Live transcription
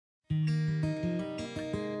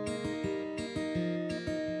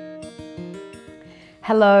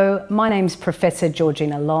Hello, my name's Professor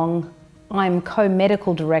Georgina Long. I'm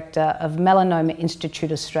Co-Medical Director of Melanoma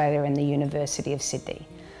Institute Australia in the University of Sydney.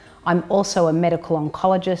 I'm also a medical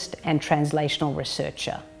oncologist and translational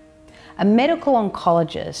researcher. A medical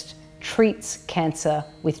oncologist treats cancer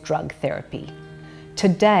with drug therapy.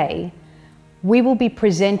 Today, we will be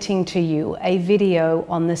presenting to you a video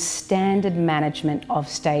on the standard management of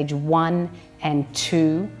stage 1 and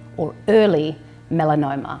 2 or early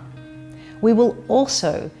melanoma. We will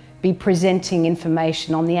also be presenting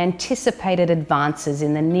information on the anticipated advances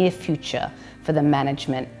in the near future for the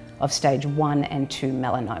management of stage 1 and 2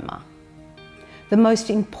 melanoma. The most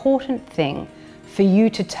important thing for you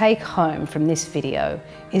to take home from this video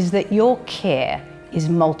is that your care is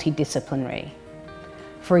multidisciplinary.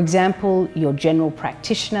 For example, your general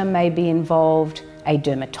practitioner may be involved, a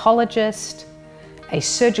dermatologist, a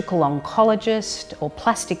surgical oncologist or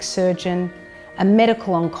plastic surgeon, a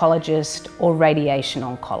medical oncologist or radiation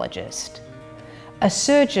oncologist. A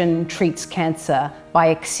surgeon treats cancer by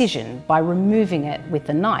excision, by removing it with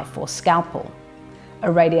a knife or scalpel.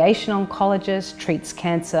 A radiation oncologist treats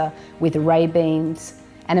cancer with ray beams,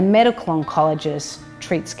 and a medical oncologist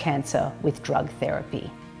treats cancer with drug therapy.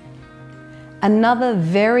 Another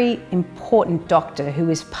very important doctor who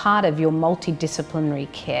is part of your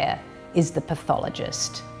multidisciplinary care is the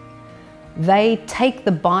pathologist. They take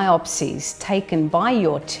the biopsies taken by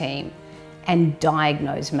your team and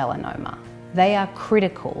diagnose melanoma. They are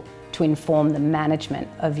critical to inform the management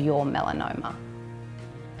of your melanoma.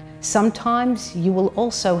 Sometimes you will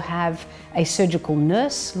also have a surgical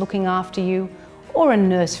nurse looking after you or a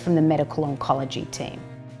nurse from the medical oncology team.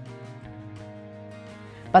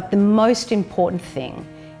 But the most important thing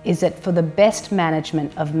is that for the best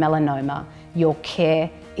management of melanoma, your care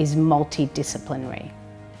is multidisciplinary.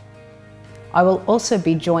 I will also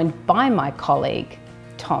be joined by my colleague,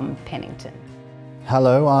 Tom Pennington.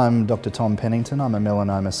 Hello, I'm Dr Tom Pennington. I'm a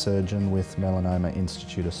melanoma surgeon with Melanoma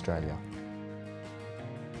Institute Australia.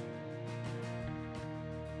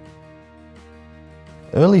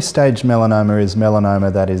 Early stage melanoma is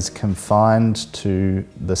melanoma that is confined to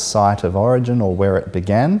the site of origin or where it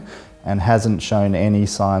began and hasn't shown any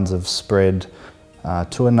signs of spread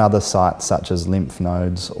to another site such as lymph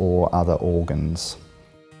nodes or other organs.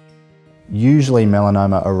 Usually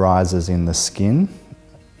melanoma arises in the skin,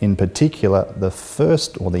 in particular the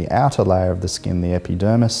first or the outer layer of the skin, the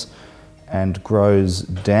epidermis, and grows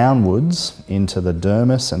downwards into the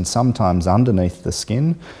dermis and sometimes underneath the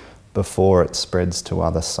skin before it spreads to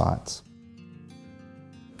other sites.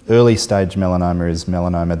 Early stage melanoma is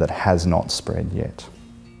melanoma that has not spread yet.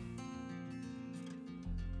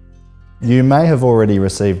 You may have already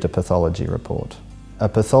received a pathology report. A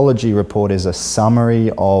pathology report is a summary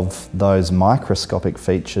of those microscopic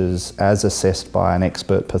features as assessed by an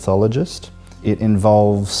expert pathologist. It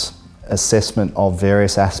involves assessment of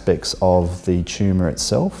various aspects of the tumour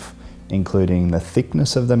itself, including the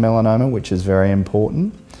thickness of the melanoma, which is very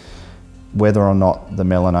important, whether or not the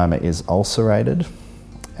melanoma is ulcerated,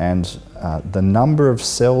 and the number of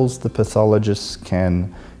cells the pathologist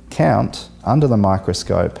can count under the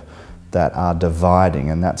microscope that are dividing,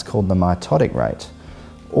 and that's called the mitotic rate.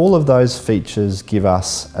 All of those features give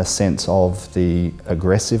us a sense of the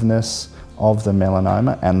aggressiveness of the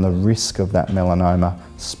melanoma and the risk of that melanoma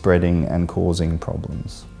spreading and causing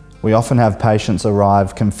problems. We often have patients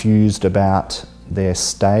arrive confused about their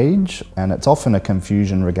stage, and it's often a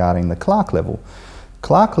confusion regarding the Clark level.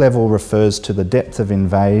 Clark level refers to the depth of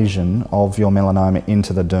invasion of your melanoma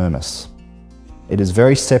into the dermis. It is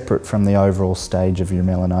very separate from the overall stage of your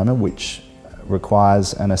melanoma, which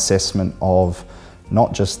requires an assessment of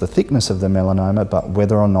not just the thickness of the melanoma, but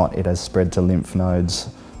whether or not it has spread to lymph nodes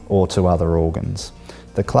or to other organs.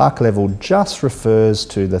 The Clark level just refers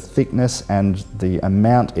to the thickness and the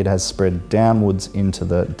amount it has spread downwards into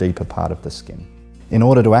the deeper part of the skin. In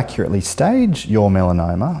order to accurately stage your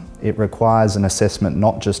melanoma, it requires an assessment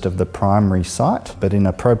not just of the primary site, but in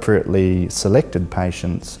appropriately selected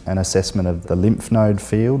patients, an assessment of the lymph node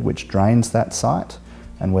field which drains that site,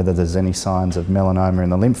 and whether there's any signs of melanoma in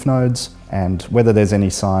the lymph nodes, and whether there's any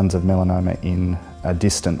signs of melanoma in a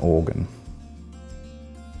distant organ.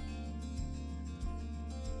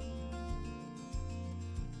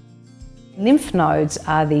 Lymph nodes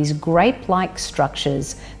are these grape-like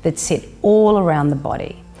structures that sit all around the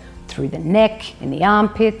body, through the neck, in the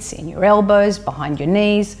armpits, in your elbows, behind your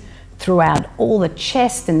knees, throughout all the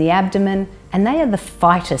chest and the abdomen, and they are the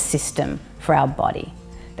fighter system for our body.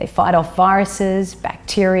 They fight off viruses,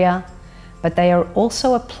 bacteria, but they are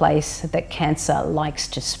also a place that cancer likes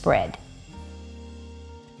to spread.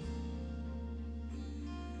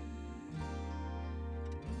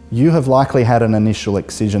 You have likely had an initial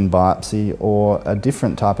excision biopsy or a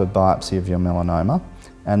different type of biopsy of your melanoma,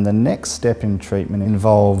 and the next step in treatment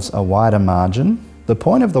involves a wider margin. The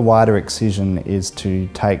point of the wider excision is to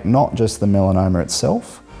take not just the melanoma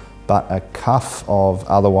itself, but a cuff of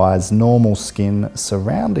otherwise normal skin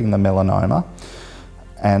surrounding the melanoma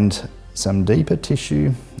and some deeper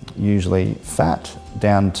tissue, usually fat,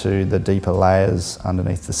 down to the deeper layers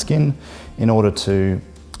underneath the skin in order to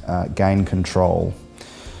gain control.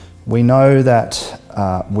 We know that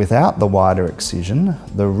without the wider excision,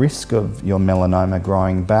 the risk of your melanoma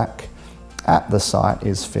growing back at the site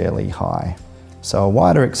is fairly high. So a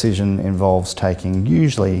wider excision involves taking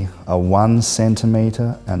usually a 1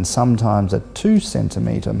 centimetre and sometimes a 2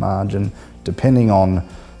 centimetre margin, depending on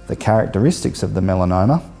the characteristics of the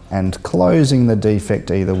melanoma, and closing the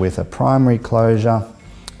defect either with a primary closure,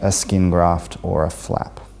 a skin graft or a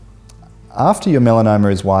flap. After your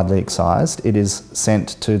melanoma is widely excised, it is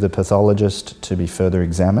sent to the pathologist to be further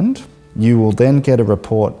examined. You will then get a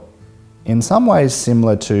report in some ways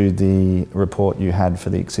similar to the report you had for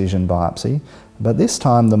the excision biopsy, but this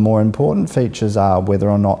time the more important features are whether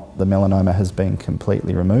or not the melanoma has been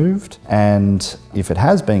completely removed, and if it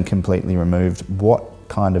has been completely removed, what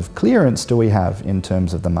kind of clearance do we have in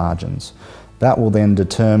terms of the margins. That will then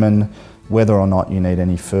determine whether or not you need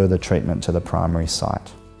any further treatment to the primary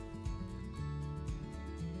site.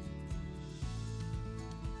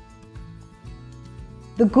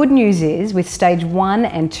 The good news is, with stage 1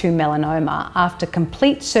 and 2 melanoma, after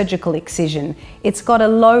complete surgical excision, it's got a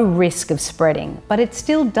low risk of spreading, but it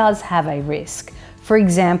still does have a risk. For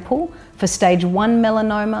example, for stage 1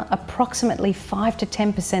 melanoma, approximately 5 to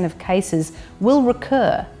 10% of cases will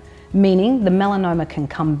recur, meaning the melanoma can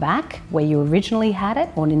come back where you originally had it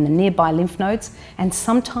or in the nearby lymph nodes, and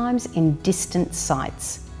sometimes in distant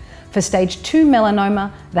sites. For stage 2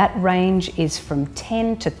 melanoma, that range is from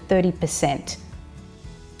 10 to 30%.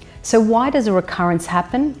 So why does a recurrence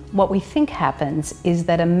happen? What we think happens is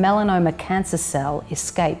that a melanoma cancer cell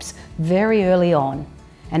escapes very early on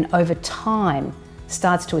and over time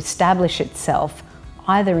starts to establish itself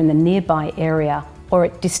either in the nearby area or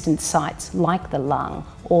at distant sites like the lung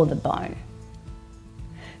or the bone.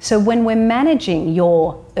 So when we're managing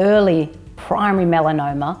your early primary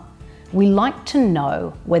melanoma, we like to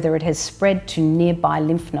know whether it has spread to nearby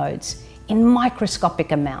lymph nodes in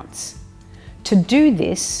microscopic amounts. To do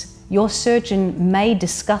this, your surgeon may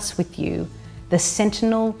discuss with you the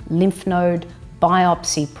sentinel lymph node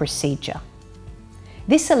biopsy procedure.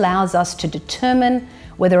 This allows us to determine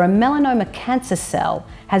whether a melanoma cancer cell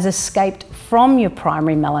has escaped from your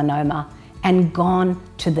primary melanoma and gone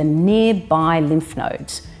to the nearby lymph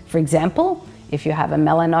nodes. For example, if you have a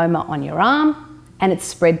melanoma on your arm and it's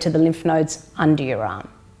spread to the lymph nodes under your arm.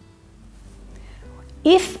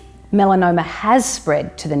 If melanoma has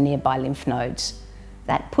spread to the nearby lymph nodes,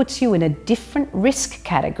 that puts you in a different risk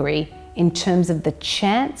category in terms of the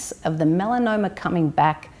chance of the melanoma coming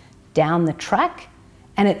back down the track,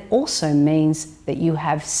 and it also means that you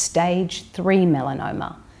have stage 3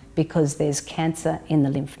 melanoma because there's cancer in the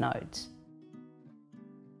lymph nodes.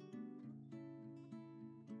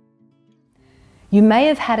 You may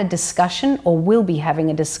have had a discussion or will be having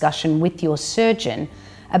a discussion with your surgeon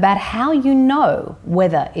about how you know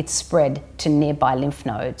whether it's spread to nearby lymph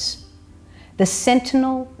nodes. The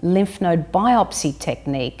sentinel lymph node biopsy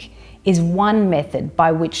technique is one method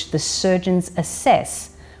by which the surgeons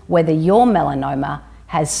assess whether your melanoma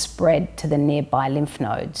has spread to the nearby lymph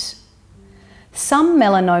nodes. Some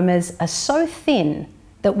melanomas are so thin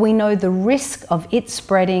that we know the risk of it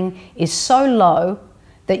spreading is so low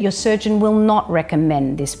that your surgeon will not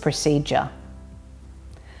recommend this procedure.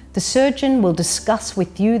 The surgeon will discuss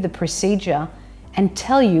with you the procedure and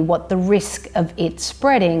tell you what the risk of it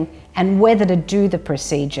spreading and whether to do the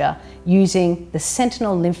procedure using the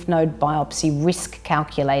sentinel lymph node biopsy risk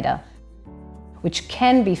calculator, which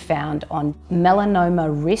can be found on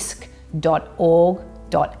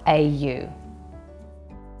melanomarisk.org.au.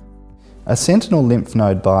 A sentinel lymph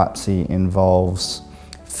node biopsy involves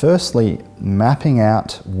firstly mapping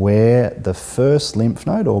out where the first lymph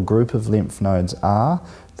node or group of lymph nodes are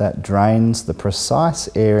that drains the precise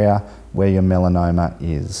area where your melanoma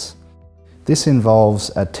is. This involves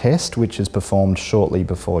a test which is performed shortly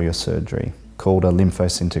before your surgery, called a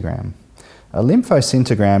lymphoscintigram. A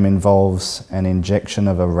lymphoscintigram involves an injection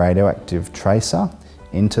of a radioactive tracer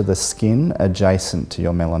into the skin adjacent to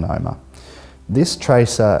your melanoma. This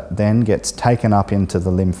tracer then gets taken up into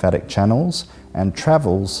the lymphatic channels and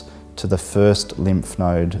travels to the first lymph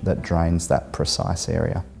node that drains that precise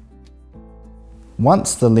area.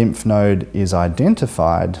 Once the lymph node is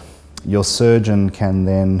identified, your surgeon can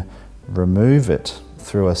then remove it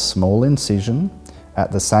through a small incision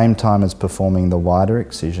at the same time as performing the wider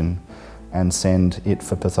excision and send it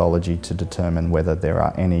for pathology to determine whether there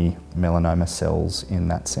are any melanoma cells in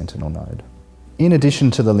that sentinel node. In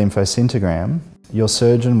addition to the lymphoscintigram, your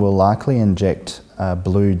surgeon will likely inject a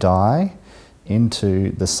blue dye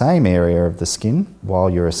into the same area of the skin while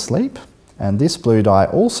you're asleep, and this blue dye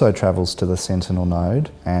also travels to the sentinel node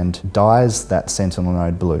and dyes that sentinel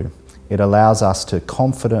node blue. It allows us to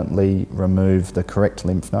confidently remove the correct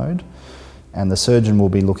lymph node, and the surgeon will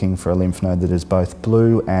be looking for a lymph node that is both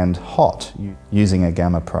blue and hot using a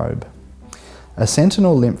gamma probe. A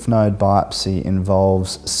sentinel lymph node biopsy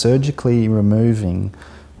involves surgically removing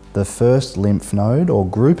the first lymph node or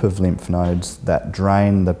group of lymph nodes that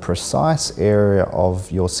drain the precise area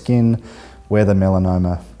of your skin where the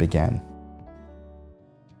melanoma began.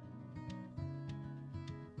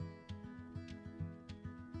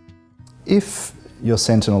 If your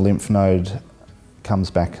sentinel lymph node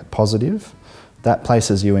comes back positive, that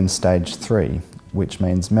places you in stage 3, which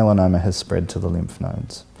means melanoma has spread to the lymph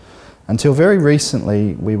nodes. Until very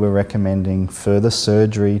recently, we were recommending further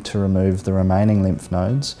surgery to remove the remaining lymph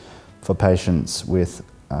nodes for patients with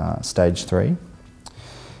stage 3.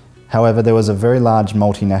 However, there was a very large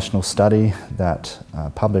multinational study that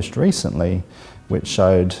published recently which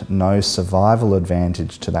showed no survival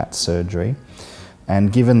advantage to that surgery.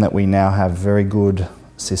 And given that we now have very good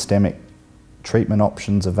systemic treatment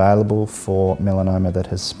options available for melanoma that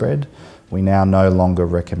has spread, we now no longer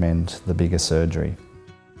recommend the bigger surgery.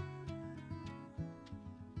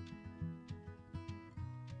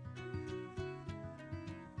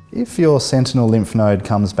 If your sentinel lymph node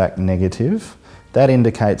comes back negative, that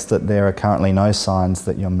indicates that there are currently no signs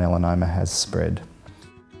that your melanoma has spread.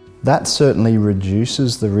 That certainly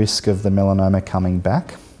reduces the risk of the melanoma coming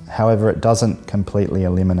back. However, it doesn't completely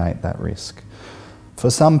eliminate that risk. For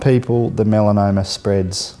some people, the melanoma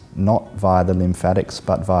spreads not via the lymphatics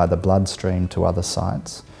but via the bloodstream to other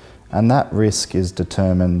sites, and that risk is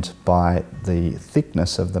determined by the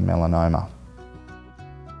thickness of the melanoma.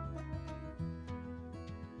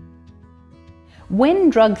 When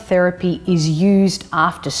drug therapy is used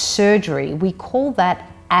after surgery, we call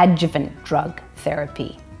that adjuvant drug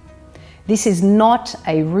therapy. This is not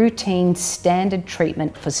a routine standard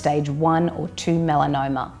treatment for stage 1 or 2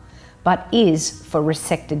 melanoma, but is for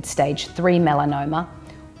resected stage 3 melanoma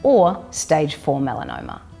or stage 4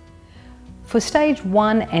 melanoma. For stage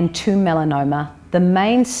 1 and 2 melanoma, the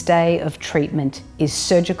mainstay of treatment is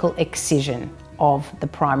surgical excision of the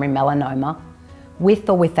primary melanoma with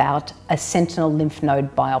or without a sentinel lymph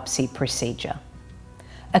node biopsy procedure.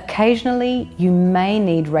 Occasionally, you may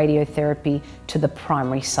need radiotherapy to the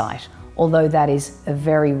primary site, although that is a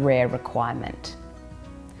very rare requirement.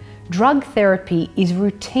 Drug therapy is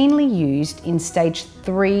routinely used in stage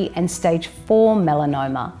 3 and stage 4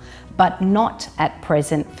 melanoma, but not at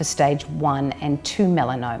present for stage 1 and 2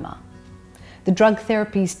 melanoma. The drug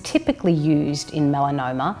therapies typically used in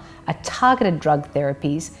melanoma are targeted drug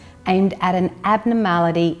therapies aimed at an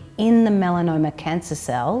abnormality in the melanoma cancer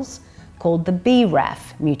cells called the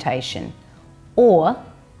BRAF mutation, or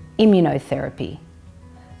immunotherapy.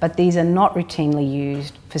 But these are not routinely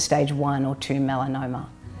used for stage 1 or 2 melanoma.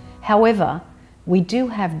 However, we do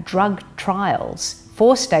have drug trials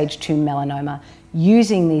for stage 2 melanoma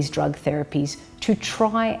using these drug therapies to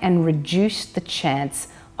try and reduce the chance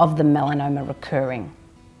of the melanoma recurring.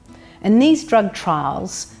 And these drug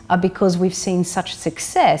trials are because we've seen such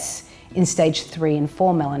success in stage 3 and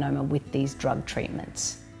 4 melanoma with these drug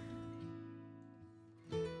treatments.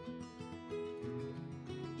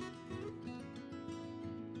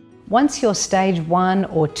 Once your stage 1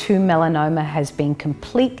 or 2 melanoma has been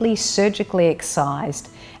completely surgically excised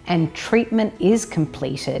and treatment is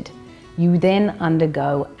completed, you then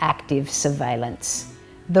undergo active surveillance.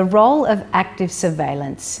 The role of active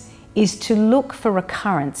surveillance is to look for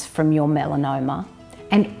recurrence from your melanoma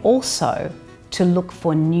and also to look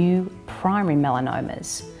for new primary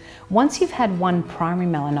melanomas. Once you've had one primary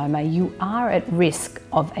melanoma, you are at risk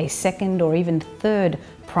of a second or even third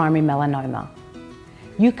primary melanoma.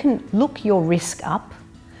 You can look your risk up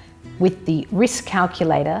with the risk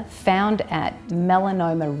calculator found at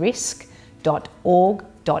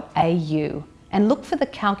melanomarisk.org.au and look for the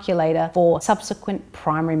calculator for subsequent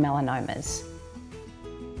primary melanomas.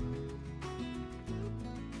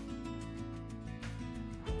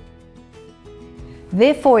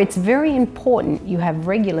 Therefore, it's very important you have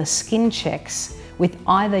regular skin checks with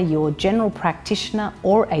either your general practitioner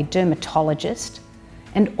or a dermatologist,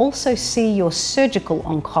 and also see your surgical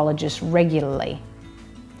oncologist regularly.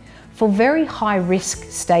 For very high risk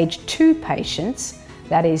stage 2 patients,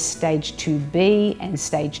 that is stage 2B and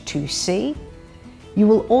stage 2C, You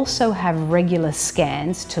will also have regular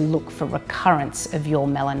scans to look for recurrence of your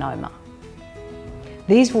melanoma.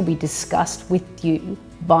 These will be discussed with you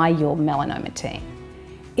by your melanoma team.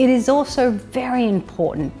 It is also very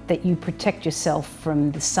important that you protect yourself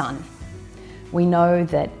from the sun. We know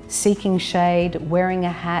that seeking shade, wearing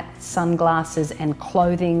a hat, sunglasses and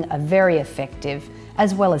clothing are very effective,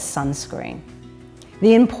 as well as sunscreen.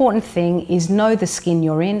 The important thing is know the skin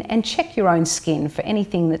you're in and check your own skin for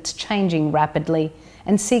anything that's changing rapidly,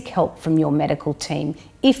 and seek help from your medical team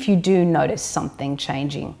if you do notice something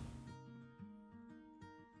changing.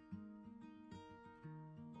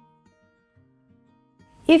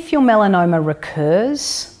 If your melanoma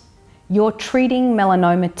recurs, your treating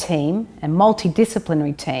melanoma team and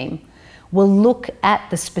multidisciplinary team will look at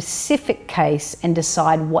the specific case and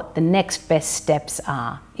decide what the next best steps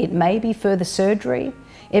are. It may be further surgery,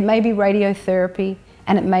 it may be radiotherapy,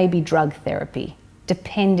 and it may be drug therapy,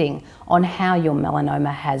 depending on how your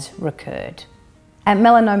melanoma has recurred. At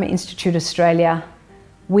Melanoma Institute Australia,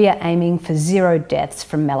 we are aiming for 0 deaths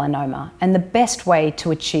from melanoma, and the best way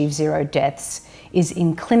to achieve 0 deaths is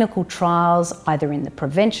in clinical trials, either in the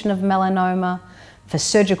prevention of melanoma, for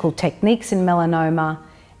surgical techniques in melanoma,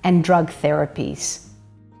 and drug therapies.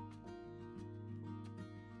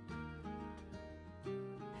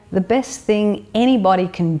 The best thing anybody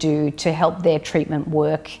can do to help their treatment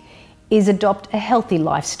work is adopt a healthy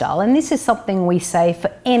lifestyle, and this is something we say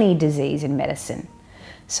for any disease in medicine.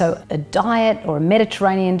 So a diet or a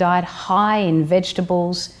Mediterranean diet high in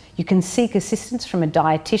vegetables. You can seek assistance from a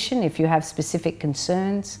dietitian if you have specific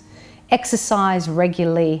concerns, exercise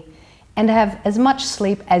regularly, and have as much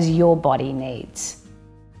sleep as your body needs.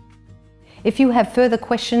 If you have further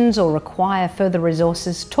questions or require further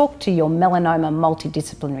resources, talk to your melanoma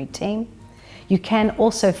multidisciplinary team. You can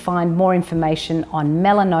also find more information on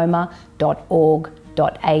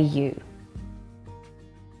melanoma.org.au.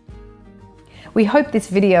 We hope this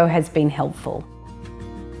video has been helpful.